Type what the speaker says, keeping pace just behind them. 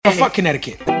I fuck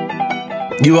Connecticut.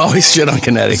 You always shit on It's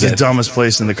Connecticut. the dumbest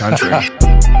place in the country.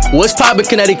 What's poppin',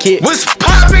 Connecticut? What's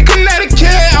poppin', Connecticut?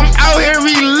 I'm out here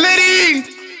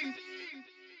relitting.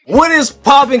 What is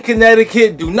poppin',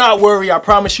 Connecticut? Do not worry, I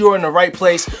promise you're in the right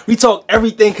place. We talk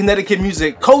everything Connecticut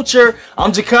music culture.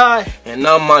 I'm Jahan. And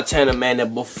I'm Montana, man.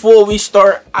 And before we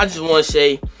start, I just want to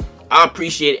say I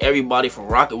appreciate everybody for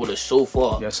rocking with us so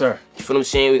far. Yes, sir. You feel what I'm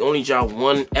saying? We only dropped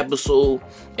one episode,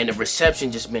 and the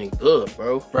reception just been good,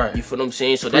 bro. Right. You feel what I'm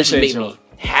saying? So Appreciate that just made y'all. me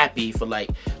happy for like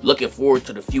looking forward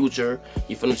to the future.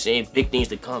 You feel what I'm saying? Big things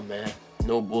to come, man.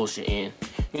 No bullshit. And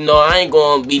you know, I ain't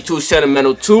gonna be too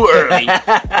sentimental too early. You feel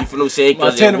what I'm saying?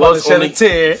 Because it was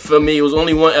only, for me, it was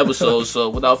only one episode. So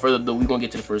without further ado, we're gonna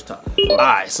get to the first topic.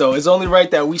 Alright, so it's only right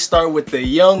that we start with the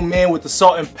young man with the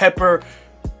salt and pepper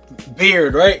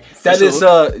beard, right? That sure.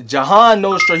 is Jahan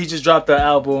Nostra. He just dropped an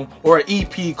album or an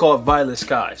EP called Violet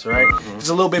Skies, right? Just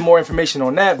a little bit more information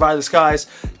on that. Violet Skies,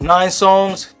 9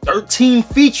 songs, 13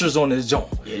 features on this joint.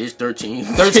 Yeah, it's 13.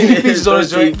 13 features on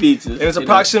this joint. Features, and it's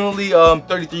approximately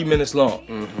 33 minutes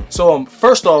long. So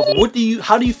first off,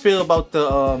 how do you feel about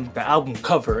the album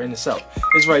cover in itself?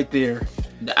 It's right there.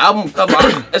 The album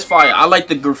cover, it's fire. I like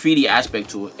the graffiti aspect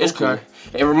to it. It's Okay. cool.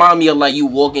 It reminds me of like you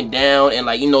walking down and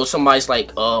like, you know, somebody's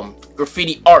like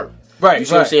graffiti art. Right, You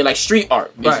see what I'm right. saying? Like street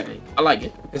art, basically. Right. I like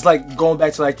it. It's like going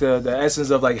back to like the essence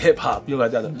of like hip hop, you know,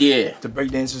 like that. Yeah. The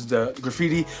breakdancers, the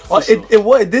graffiti.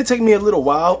 sure. It did take me a little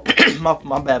while.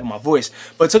 my bad, my voice.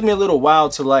 But it took me a little while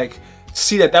to like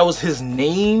see that was his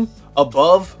name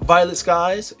above Violet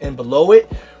Skies and below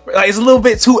it. Like it's a little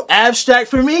bit too abstract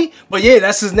for me, but yeah,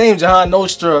 that's his name, Jahan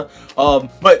Nostra.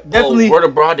 But definitely, Word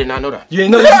abroad, did not know that. you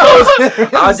didn't know that.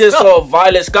 I just saw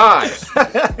Violet Skies.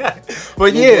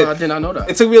 But yeah, I did not know that.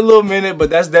 it took me a little minute,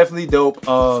 but that's definitely dope.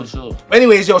 For sure.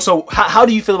 Anyways, yo, so how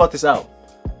do you feel about this album?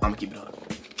 I'm gonna keep it on.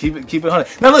 Keep it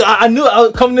 100. Now look, I knew I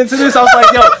was coming into this. I was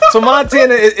like, yo, so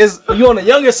Montana is you on the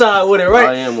younger side with it, right?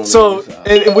 I am on the so, younger side.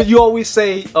 and what you always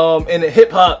say in the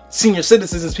hip hop, senior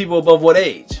citizens is people above what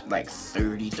age? Like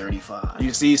 30, 35.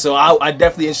 You see, so I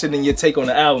definitely interested in your take on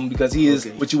the album because he is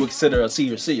Okay. what you would consider a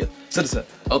senior citizen.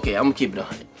 Okay, I'm gonna keep it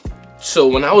 100. So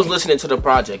when I was listening to the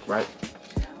project, right,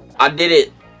 I did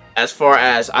it as far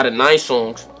as out of 9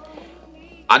 songs,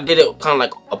 I did it kind of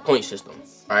like a point system,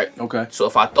 right? Okay. So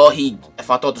if I thought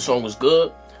the song was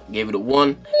good, gave it a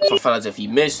 1. If I felt as if he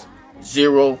missed,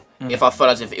 0. If I felt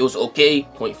as if it was okay,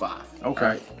 0.5.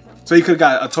 Okay. So you could have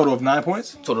got a total of 9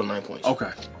 points. Total 9 points.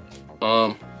 Okay.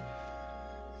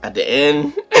 At the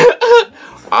end,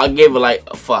 I gave it like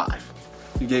a 5.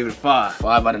 You gave it a 5.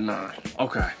 5 out of 9.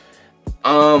 Okay.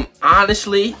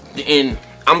 Honestly, and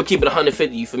I'm gonna keep it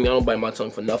 150. You feel me? I don't bite my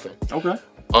tongue for nothing. Okay.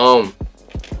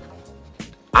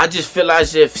 I just feel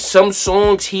as if some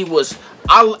songs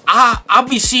I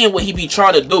be seeing what he be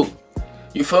trying to do.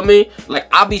 You feel me? Like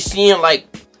I be seeing like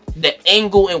the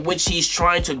angle in which he's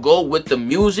trying to go with the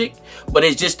music, but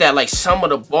it's just that like some of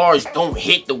the bars don't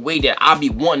hit the way that I be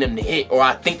wanting them to hit, or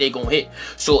I think they gonna hit.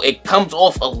 So it comes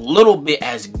off a little bit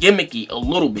as gimmicky, a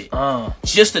little bit,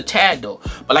 just a tad though.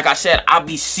 But like I said, I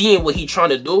be seeing what he trying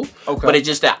to do, but it's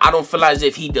just that I don't feel as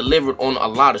if he delivered on a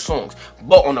lot of songs.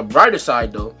 But on the brighter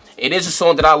side though, it is a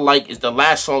song that I like. Is the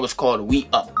last song is called "We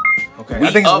Up." Okay. We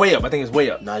I think Up. it's way up. I think it's way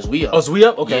up. Nah, it's We Up. Oh, it's We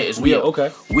Up? Okay. Yeah, it's We Up.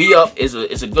 Okay. We Up is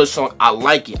a good song. I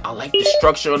like it. I like the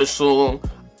structure of the song.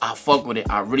 I fuck with it.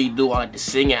 I really do. I like the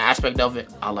singing aspect of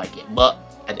it. I like it. But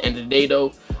at the end of the day,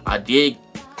 though, I did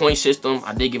point system.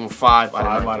 I did give him 5 out of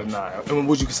 9. 5 out of 9. And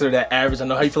would you consider that average? I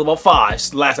know how you feel about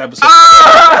 5s. Last episode.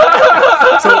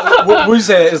 So what would you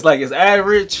say? It's like it's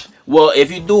average. Well,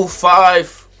 if you do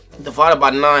 5 divided by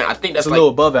 9, I think that's It's a like little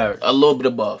above average. a little bit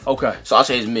above. Okay. So I'll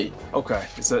say it's mid. Okay,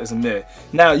 it's a mid.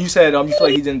 Now you said you feel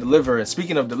like he didn't deliver. And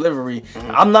speaking of delivery,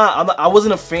 I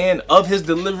wasn't a fan of his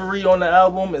delivery on the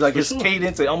album. Like his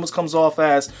cadence, it almost comes off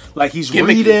as like he's Gimmicky.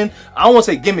 reading. I don't want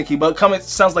to say gimmicky, but it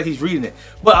sounds like he's reading it.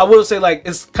 But I will say like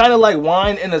it's kind of like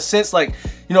wine in a sense. Like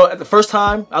at the first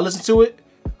time I listened to it,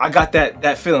 I got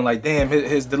that feeling like damn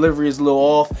his delivery is a little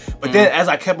off. But then as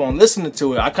I kept on listening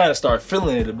to it, I kind of started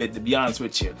feeling it a bit. To be honest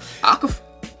with you. I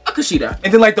could see that.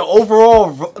 And then like the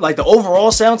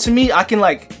overall sound to me, I can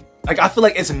like I feel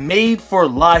like it's made for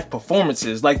live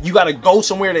performances. Like you gotta go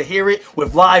somewhere to hear it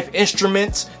with live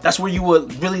instruments. That's where you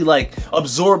would really like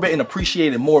absorb it and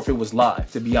appreciate it more if it was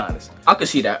live, to be honest. I could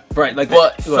see that. Right, like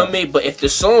But for me, if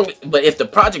the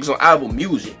project's on Apple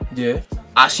Music, yeah.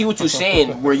 I see what you're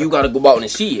saying where you gotta go out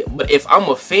and see it. But if I'm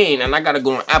a fan and I gotta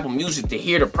go on Apple Music to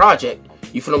hear the project,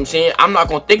 you feel what I'm saying? I'm not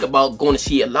gonna think about going to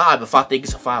see it live if I think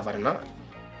it's a 5 out of 9.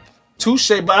 Touche,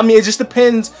 but I mean, it just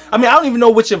depends. I mean, I don't even know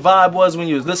what your vibe was when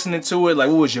you was listening to it. Like,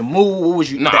 what was your mood? What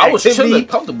was you? Nah, I was chilling,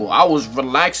 comfortable. I was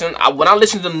relaxing. When I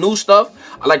listen to new stuff,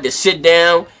 I like to sit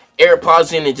down,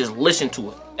 AirPods in, and just listen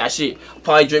to it. That shit.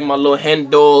 Probably drink my little hen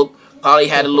dog. Probably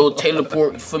had a little Taylor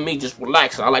Port. For me, just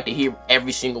relaxing. I like to hear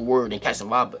every single word and catch the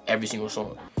vibe of every single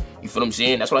song. You feel what I'm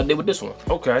saying? That's what I did with this one.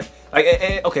 Okay.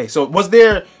 Okay. So was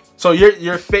there? So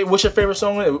what's your favorite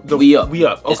song? We Up. We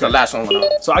Up. Okay. It's the last song.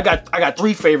 So I got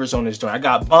 3 favorites on this joint. I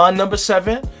got Bond Number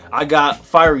 7. I got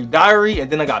Fiery Diary, and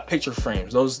then I got Picture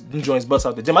Frames. Those new joints bust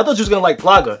out the gym. I thought you was gonna like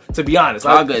Plaga, to be honest.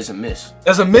 Plaga is a miss.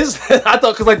 It's a miss. I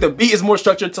thought because like the beat is more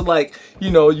structured to like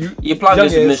Plaga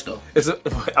is a miss though.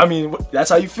 I mean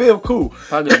that's how you feel. Cool.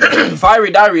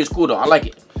 Fiery Diary is cool though. I like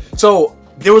it. So.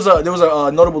 There was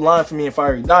a notable line for me in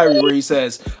Fiery Diary where he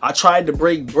says, "I tried to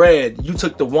break bread, you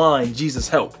took the wine, Jesus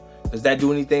help." Does that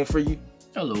do anything for you?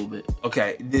 A little bit.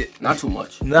 Okay. Not too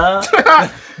much. Nah.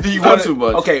 Do you Not want too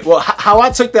much? Okay. Well, how I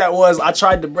took that was I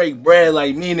tried to break bread,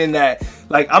 like meaning that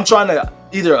like I'm trying to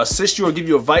either assist you or give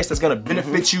you advice that's gonna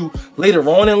benefit you later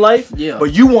on in life. Yeah.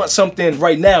 But you want something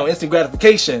right now, instant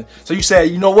gratification. So you say,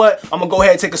 you know what? I'm gonna go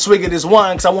ahead and take a swig of this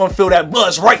wine because I want to feel that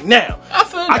buzz right now. I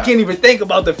feel that. I can't even think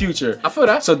about the future. I feel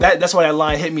that. So that's why that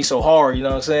line hit me so hard. You know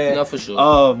what I'm saying? No, for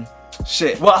sure.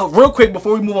 Shit. Well, real quick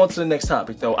before we move on to the next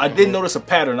topic, though, I did notice a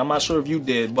pattern. I'm not sure if you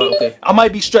did, but okay. I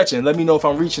might be stretching. Let me know if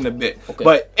I'm reaching a bit. Okay.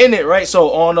 But in it, right?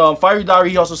 So on Fiery Diary,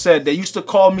 he also said they used to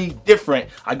call me different.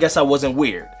 I guess I wasn't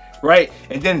weird, right?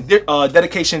 And then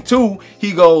Dedication 2,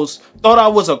 he goes, thought I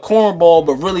was a cornball,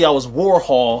 but really I was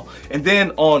Warhol. And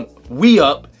then on We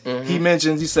Up, he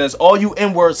mentions, he says, all you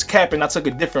N-words capping, I took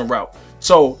a different route.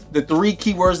 So the 3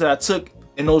 keywords that I took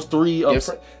in those 3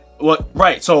 different. What?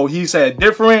 Right. So he said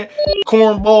different,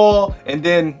 cornball, and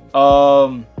then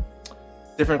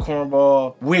different,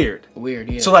 cornball, weird.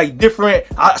 Weird, yeah. So like different.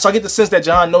 So I get the sense that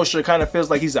Jahan Nostra kind of feels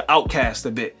like he's an outcast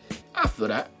a bit. I feel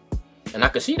that, and I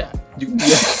can see that.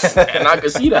 And I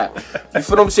can see that. You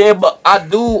feel what I'm saying? But I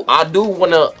do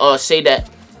want to say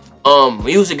that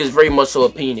music is very much so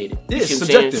opinionated. You see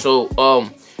what I'm saying?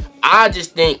 So I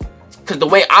just think because the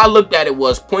way I looked at it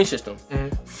was point system.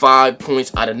 5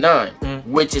 points out of 9,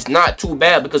 which is not too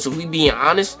bad because if we being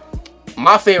honest,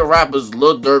 my favorite rappers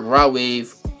Lil Durk, Rod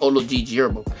Wave, Polo G,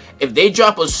 Herbo. If they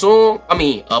drop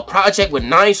a project with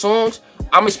 9 songs,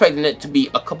 I'm expecting it to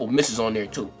be a couple misses on there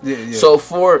too. Yeah.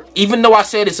 So even though I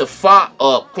said it's a 5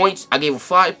 points, I gave it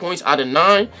 5 points out of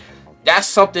 9. That's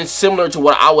something similar to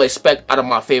what I would expect out of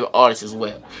my favorite artists as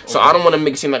well. So I don't want to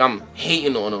make it seem like I'm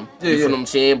hating on them. You feel what I'm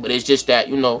saying? But it's just that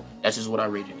that's just what I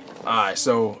rated. Alright,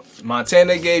 so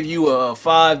Montana gave you a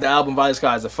 5. The album Vice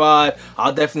Sky is a 5.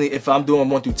 I'll definitely, if I'm doing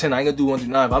 1 through 10, I ain't gonna do 1 through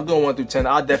 9. If I'm doing 1 through 10,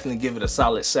 I'll definitely give it a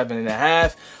solid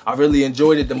 7.5. I really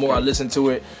enjoyed it the more I listened to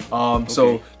it.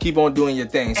 So keep on doing your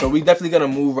thing. So we definitely gonna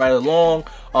move right along.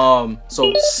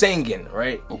 So singing,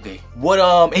 right? Okay.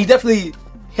 What he definitely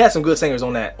had some good singers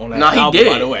on that album, he did.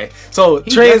 by the way. So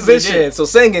transition, so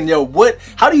singing,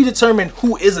 how do you determine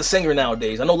who is a singer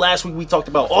nowadays? I know last week we talked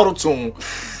about auto-tune.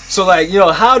 So like,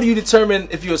 how do you determine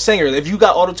if you're a singer? If you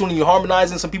got auto-tune and you're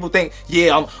harmonizing, some people think,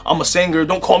 yeah, I'm a singer.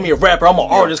 Don't call me a rapper. I'm an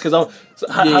artist because I'm.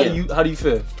 So how do you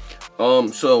feel?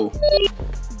 So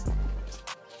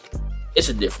it's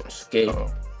a difference, okay?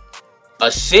 A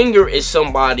singer is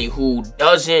somebody who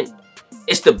doesn't.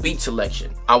 It's the beat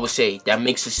selection, I would say, that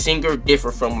makes a singer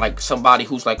different from like somebody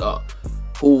who's like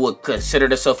who would consider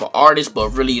themselves an artist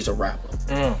but really is a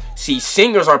rapper. See,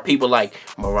 singers are people like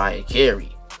Mariah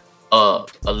Carey,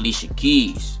 Alicia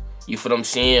Keys. You feel what I'm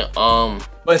saying?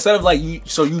 But instead of like you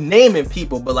naming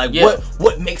people, but like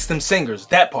what makes them singers?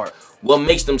 That part. What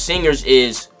makes them singers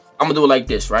is I'm gonna do it like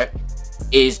this, right?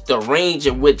 Is the range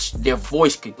in which their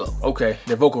voice could go. Okay,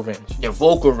 their vocal range.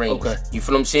 Okay. You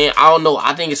feel what I'm saying? I don't know.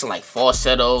 I think it's like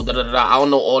falsetto, I don't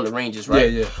know all the ranges,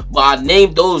 right? Yeah. But I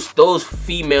named those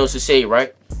females to say,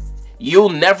 right? You'll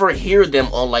never hear them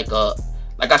on like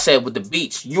I said with the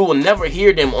beats, you will never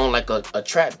hear them on like a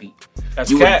trap beat.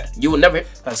 That's Cat. You will never.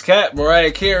 That's Cat.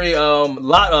 Mariah Carey.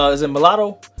 Is it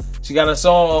Mulatto? She got a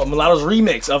song, Mulatto's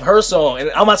remix of her song, and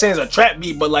I'm not saying it's a trap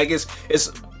beat, but like it's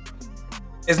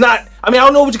not. I mean, I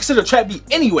don't know what you consider a trap beat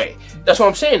anyway. That's what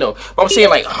I'm saying though. But I'm saying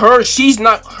like her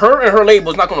and her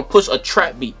label is not gonna push a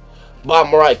trap beat by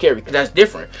Mariah Carey because that's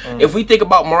different. If we think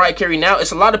about Mariah Carey now,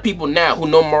 it's a lot of people now who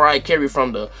know Mariah Carey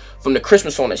from the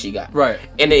Christmas song that she got. Right.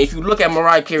 And then if you look at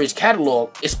Mariah Carey's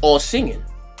catalog, it's all singing.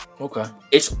 Okay.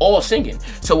 It's all singing.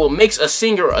 So what makes a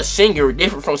singer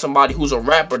different from somebody who's a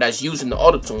rapper that's using the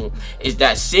autotune is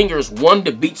that singers, 1,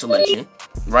 the beat selection,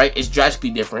 right, is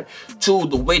drastically different. 2,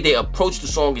 the way they approach the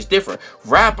song is different.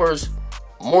 Rappers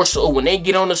more so when they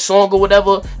get on the song or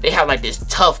whatever, they have like this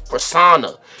tough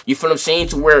persona. You feel what I'm saying?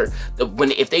 To where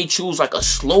if they choose like a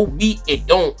slow beat, it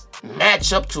don't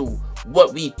match up to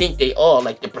what we think they are.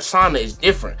 Like the persona is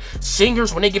different.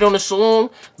 Singers, when they get on the song,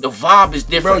 the vibe is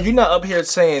different. Bro, you're not up here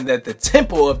saying that the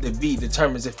tempo of the beat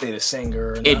determines if they're the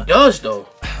singer or not. It does though.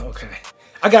 Okay.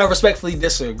 I gotta respectfully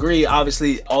disagree.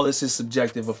 Obviously, all this is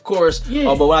subjective, of course.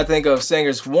 Yeah. But when I think of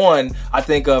singers, one, I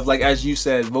think of, like, as you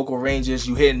said, vocal ranges,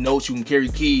 you hitting notes, you can carry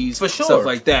keys, For sure. stuff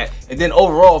like that. And then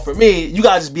overall, for me, you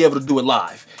gotta just be able to do it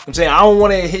live. I'm saying, I don't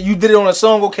want to hit, you did it on a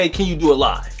song, okay, can you do it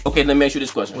live? Okay, let me ask you this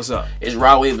question. What's up? Is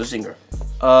Rod Wave a singer?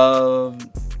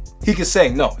 He can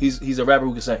sing. No, he's a rapper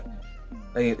who can sing.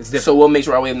 Like, it's different. So what makes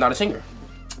Rod Wave not a singer?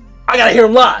 I gotta hear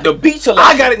him live. The beat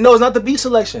selection. I got it. No, it's not the beat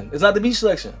selection. It's not the beat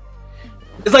selection.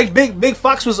 It's like Big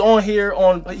Fox was on here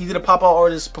he did a pop-out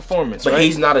artist performance, But right?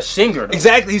 he's not a singer though.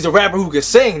 Exactly, he's a rapper who can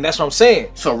sing. That's what I'm saying.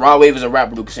 So Rod Wave is a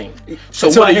rapper who can sing. So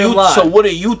Until what I do hear him you? live. So what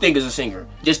do you think is a singer?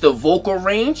 Just the vocal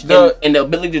range and the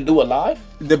ability to do it live?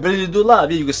 The ability to do it live.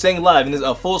 Yeah, you can sing live, and it's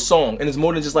a full song, and it's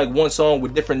more than just like one song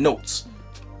with different notes.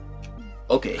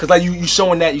 Okay. Because like you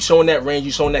showing that range,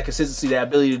 you showing that consistency, that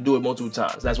ability to do it multiple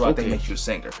times. That's what I think Okay. makes you a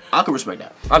singer. I can respect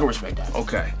that.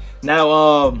 Okay.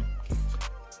 Now,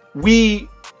 we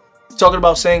talking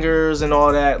about singers and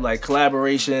all that, like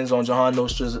collaborations on Jahan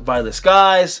Nostra's Violet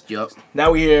Skies. Yup.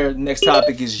 Now we hear next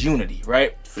topic is unity,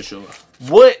 right? For sure.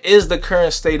 What is the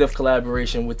current state of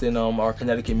collaboration within our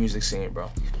Connecticut music scene,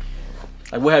 bro?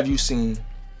 Like, what have you seen?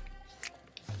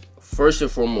 First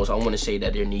and foremost, I want to say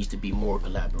that there needs to be more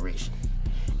collaboration.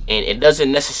 And it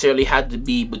doesn't necessarily have to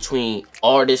be between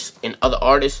artists and other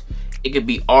artists. It could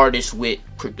be artists with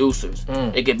producers.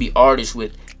 It could be artists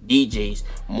with DJs.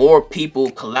 More people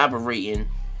collaborating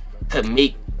could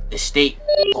make the state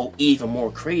go even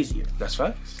more crazier. That's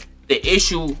facts. The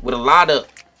issue with a lot of...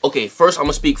 Okay, first I'm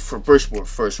going to speak for Bridgeport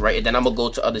first, right? And then I'm going to go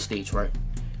to other states, right?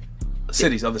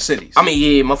 Other cities. I mean,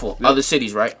 yeah, my fault. Other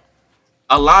cities, right?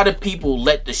 A lot of people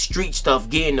let the street stuff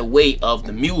get in the way of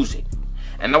the music.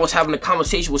 And I was having a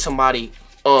conversation with somebody,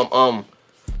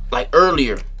 like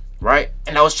earlier, right?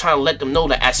 And I was trying to let them know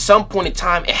that at some point in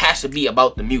time, it has to be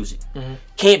about the music.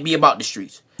 Can't be about the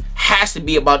streets. Has to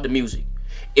be about the music.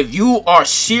 If you are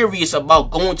serious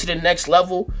about going to the next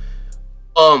level,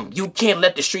 you can't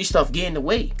let the street stuff get in the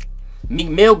way. Meek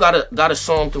Mill got a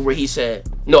song to where he said,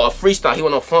 no, a freestyle. He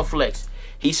went on Front Flex.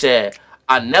 He said,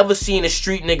 I never seen a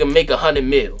street nigga make 100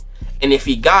 mil. And if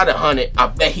he got 100, I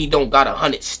bet he don't got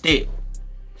 100 still.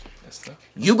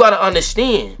 You gotta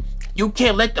understand, you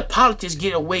can't let the politics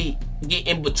get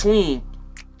in between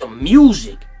the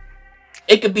music.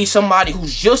 It could be somebody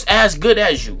who's just as good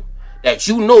as you, that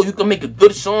you know you can make a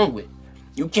good song with.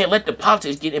 You can't let the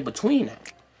politics get in between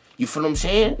that. You feel what I'm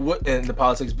saying? What, and the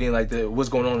politics being like what's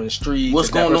going on in the streets. What's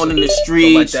going on in the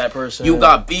streets? Like that person. You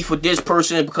got beef with this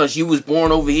person because you was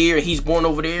born over here and he's born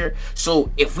over there.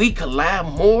 So if we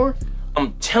collab more,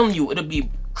 I'm telling you, it'll be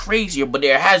crazier. But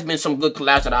there has been some good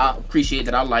collabs that I appreciate,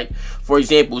 that I like. For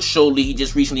example, Sholey, he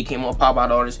just recently came on Pop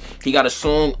Out Artist. He got a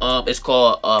song, it's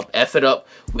called F It Up,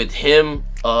 with him,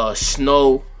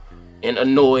 Snow, and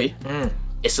Annoyed.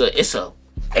 It's a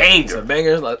banger. It's a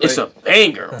banger. It's a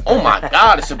banger. Oh my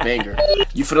God, it's a banger.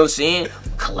 You feel what I'm saying?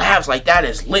 Collabs like that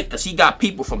is lit because he got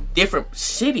people from different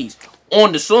cities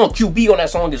on the song. QB on that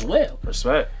song as well.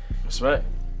 Respect.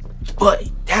 But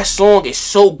that song is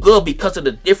so good because of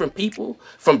the different people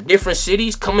from different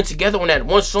cities coming together on that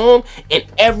one song, and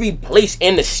every place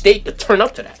in the state to turn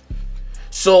up to that.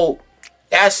 So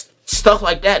that's stuff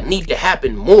like that need to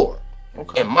happen more.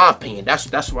 Okay. In my opinion,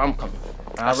 that's where I'm coming from.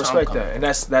 I respect that, and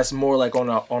that's more like on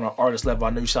an artist level.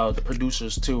 I know you shout out the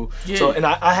producers too. Yeah. So, and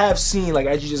I have seen, like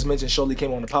as you just mentioned, Sholey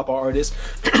came on the Pop Art Artist.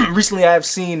 Recently, I have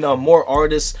seen more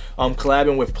artists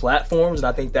collabing with platforms, and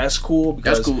I think that's cool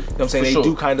because That's cool. You know what I'm saying, For they sure.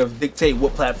 do kind of dictate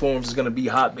what platforms is going to be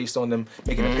hot based on them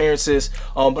making appearances.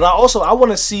 But I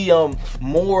want to see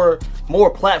more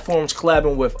platforms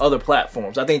collabing with other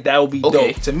platforms. I think that would be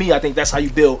Okay. dope. To me, I think that's how you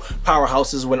build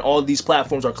powerhouses, when all these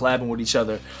platforms are collabing with each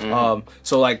other.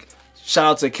 So like. Shout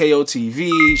out to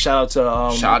KOTV. Shout out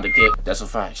to Shout out to Kip. That's a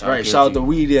fact. shout out to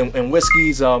Weed and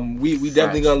Whiskeys. We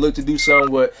definitely gonna look to do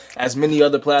something with as many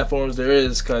other platforms there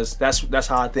is, because that's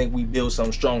how I think we build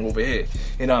something strong over here.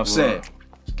 You know what I'm saying?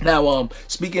 Now,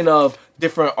 speaking of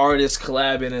different artists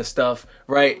collabing and stuff,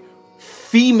 right?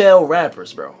 Female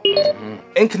rappers, bro.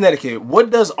 In Connecticut, what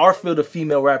does our field of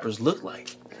female rappers look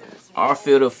like? Our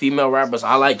field of female rappers,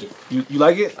 I like it. You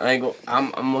like it?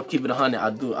 I'm gonna keep it 100. I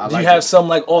do. Do like you have it. some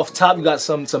like off top? You got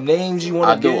some names you want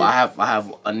I to do. give? I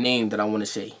have a name that I want to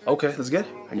say. Okay, let's get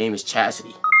it. Her name is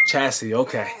Chastity. Chastity.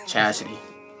 Okay.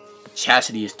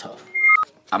 Chastity is tough.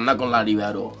 I'm not gonna lie to you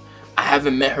at all. I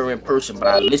haven't met her in person, but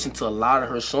I listened to a lot of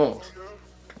her songs.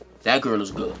 That girl is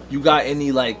good. You got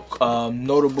any like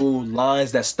notable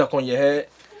lines that stuck on your head?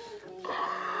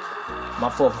 My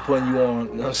fault for putting you on.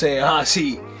 You know what I'm saying? Hot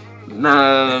seat.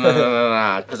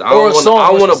 Nah. Because I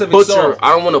don't want to butcher. Song.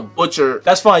 I don't want to butcher.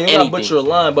 That's fine. You don't anything. got to butcher a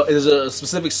line, but is there a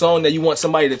specific song that you want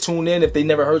somebody to tune in if they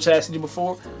never heard Chastity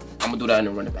before? I'm gonna do that in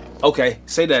the running back. Okay,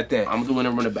 say that then. I'm gonna do it in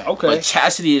the running back. Okay. But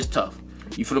Chastity is tough.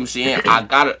 You feel what I'm saying? I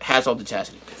got it. Hats off to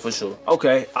Chastity for sure.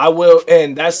 Okay, I will,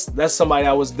 and that's somebody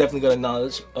I was definitely gonna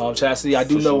acknowledge. Chastity, I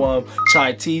do for know sure.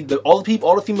 Chai T, all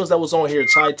the females that was on here,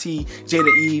 Chai T,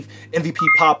 Jada Eve, MVP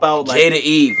Pop Out, like Jada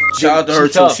Eve. Shout out to her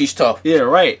too. She's tough. Yeah,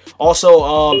 right.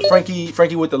 Also,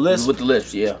 Frankie with the lisp. With the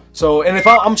lips, yeah. So, and if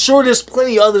I'm sure there's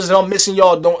plenty others that I'm missing,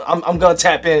 y'all. I'm gonna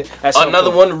tap in. At some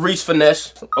Another point. one, Reese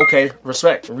Finesse. Okay,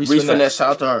 respect. Reese Finesse. Shout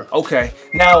out to her. Okay,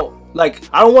 now. Like,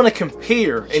 I don't want to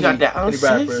compare any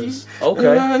rappers.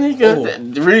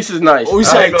 Okay. Reese is nice. Oh, you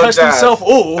said touch himself.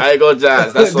 Oh, I ain't gonna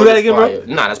jazz. That's do that again, bro.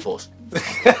 Nah, that's pause.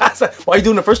 Why you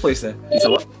doing in the first place then? You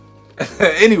said what?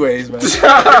 Anyways, man.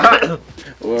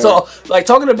 So, like,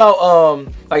 talking about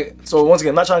so once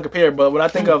again, I'm not trying to compare, but when I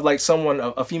think of like someone,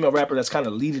 a female rapper that's kind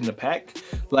of leading the pack,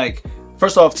 like.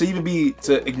 First off,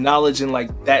 to acknowledge in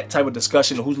like that type of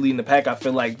discussion of who's leading the pack, I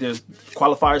feel like there's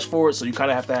qualifiers for it. So you kind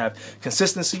of have to have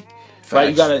consistency,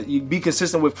 right? You be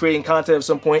consistent with creating content at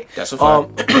some point. That's a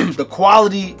fact. The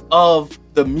quality of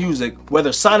the music, whether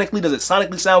does it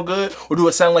sonically sound good or do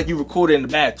it sound like you recorded in the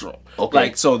bathroom? Okay.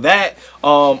 Like so that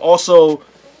also,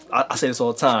 I say this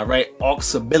all the time, right?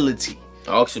 Auxability.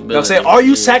 You know what I'm saying? Are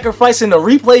you sacrificing the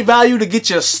replay value to get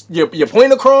your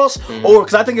point across? Mm-hmm. Or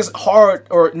because I think it's hard,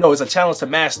 it's a challenge to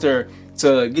master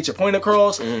to get your point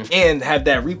across and have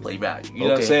that replay value. You know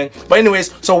what I'm saying? But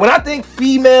anyways, so when I think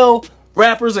female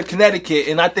rappers in Connecticut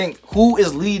and I think who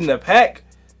is leading the pack,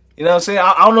 you know what I'm saying?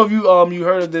 I don't know if you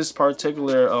heard of this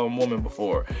particular woman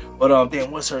before, but damn,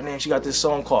 what's her name? She got this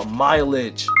song called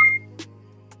Mileage.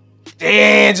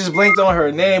 Damn, just blinked on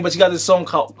her name, but she got this song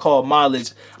called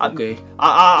Mileage. Okay.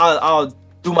 I'll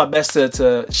do my best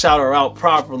to shout her out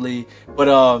properly, but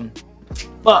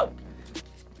fuck.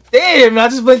 Damn, I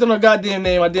just blinked on her goddamn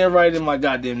name. I didn't write it in my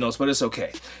goddamn notes, but it's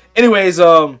okay. Anyways,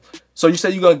 so you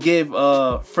said you're gonna give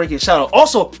Frankie a shout out.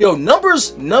 Also,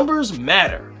 numbers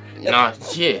matter. Nah,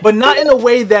 yeah. But not in a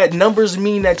way that numbers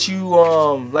mean that you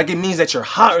like it means that you're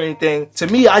hot or anything. To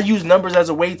me, I use numbers as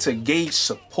a way to gauge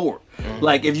support. Mm-hmm.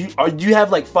 Like if you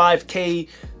have like 5K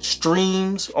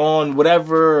streams on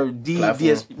whatever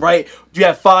DS, right? Do you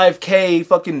have 5K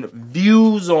fucking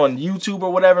views on YouTube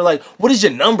or whatever? Like, what is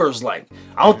your numbers like?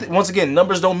 Once again,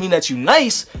 numbers don't mean that you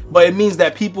nice, but it means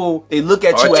that people they look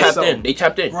at you as something. They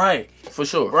tapped in, right? For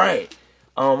sure, right?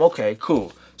 Okay,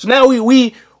 cool. So now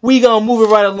we gonna move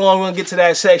it right along. We're gonna get to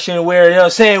that section where, you know what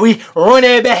I'm saying, we run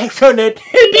it back from the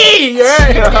TV,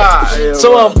 right?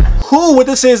 So, what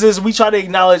this is we try to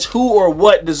acknowledge who or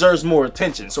what deserves more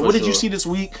attention. So, what did you see this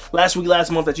week, last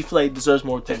month that you feel like deserves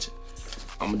more attention?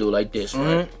 I'm gonna do it like this,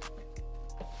 right?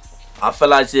 I feel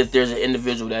like if there's an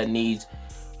individual that needs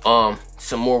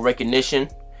some more recognition,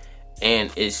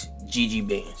 and it's Gigi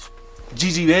Benz.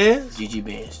 Gigi Benz? Gigi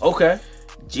Benz. Okay.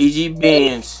 Gigi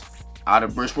Benz. Out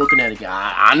of Bridgeport, Connecticut.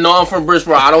 I know I'm from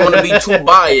Bridgeport. I don't want to be too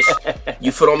biased.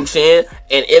 You feel what I'm saying?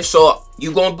 And if so,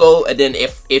 you gonna go. And then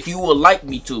if you would like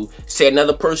me to say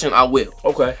another person, I will.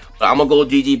 Okay. But I'm gonna go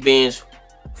Gigi Benz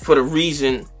for the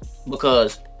reason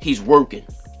because he's working.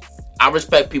 I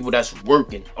respect people that's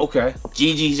working. Okay.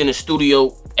 Gigi's in the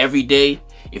studio every day.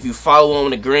 If you follow him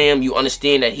on the gram, you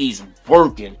understand that he's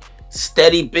working.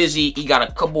 Steady, busy. He got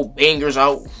a couple bangers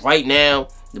out right now.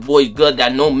 The boy's good.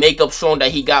 That No Makeup song that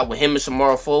he got with him and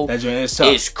Samara Foe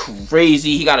is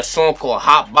crazy. He got a song called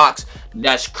Hot Box.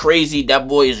 That's crazy. That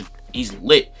boy he's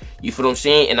lit. You feel what I'm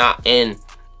saying? And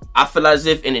I feel as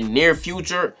if in the near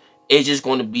future, it's just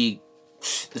going to be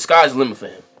the sky's the limit for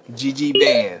him. Gigi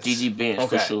Benz. Gigi Benz,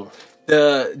 okay. for sure.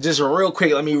 Just real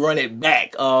quick, let me run it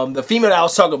back. The female that I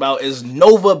was talking about is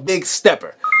Nova Big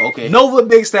Stepper. Okay. Nova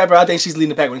Big Stepper, I think she's leading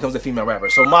the pack when it comes to female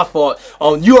rappers. So my fault.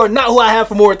 You are not who I have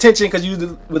for more attention because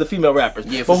you with the female rappers.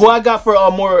 Yeah, but who I got for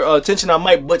more attention, I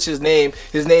might butcher his name.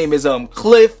 His name is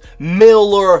Cliff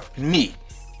Miller Me.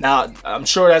 Now, I'm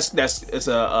sure it's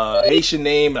a Haitian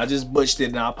name, and I just butchered it,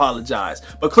 and I apologize.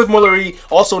 But Cliff Mullery,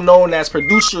 also known as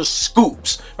Producer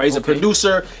Scoops, right? He's a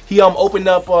producer. He opened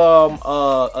up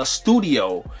a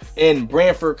studio in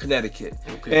Branford, Connecticut.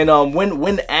 Okay. And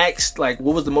when asked like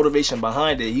what was the motivation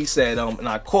behind it, he said, and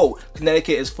I quote,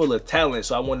 "Connecticut is full of talent,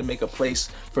 so I wanted to make a place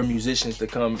for musicians to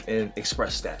come and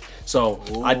express that." So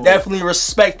I definitely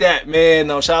respect that, man.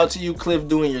 Shout out to you, Cliff,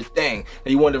 doing your thing.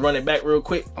 And you wanted to run it back real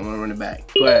quick? I want to run it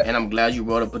back. Go ahead. And I'm glad you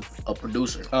brought up a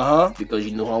producer. Because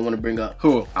you know who I want to bring up.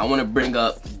 Who? I want to bring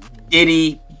up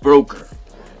Diddy Broker.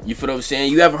 You feel what I'm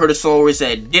saying? You ever heard a song where it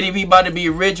said, "Diddy be about to be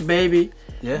rich, baby"?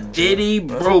 Yeah. Diddy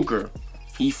Broker.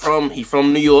 He from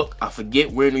New York. I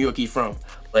forget where New York he's from,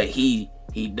 but he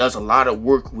does a lot of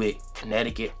work with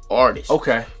Connecticut artists.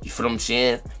 Okay. You feel what I'm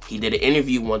saying? He did an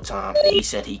interview one time, and he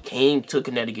said he came to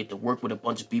Connecticut to work with a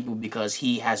bunch of people because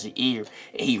he has an ear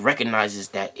and he recognizes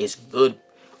that it's good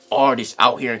artists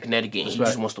out here in Connecticut, and he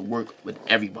just wants to work with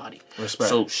everybody. Respect.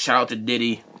 So shout out to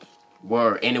Diddy.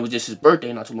 Word. And it was just his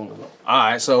birthday not too long ago.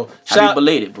 Alright, so happy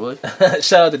belated, boy.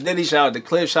 Shout out to Diddy, shout out to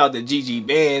Cliff, shout out to GG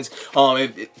Bands.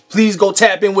 Please go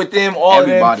tap in with them, all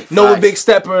everybody, of them. Noah Big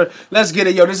Stepper. Let's get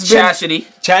it, yo. This is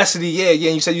Chastity, yeah. And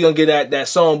you said you're gonna get that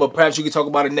song, but perhaps you can talk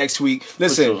about it next week.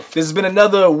 Listen, sure. This has been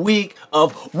another week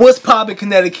of What's Poppin'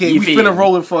 Connecticut. We finna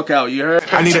roll the fuck out, you heard?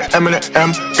 I need an M and an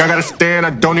M. I gotta stand, I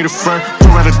don't need a friend. Two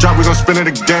at a drop, we gon' spin it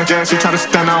again. She try to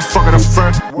stand out, fuck at a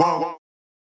friend. Whoa.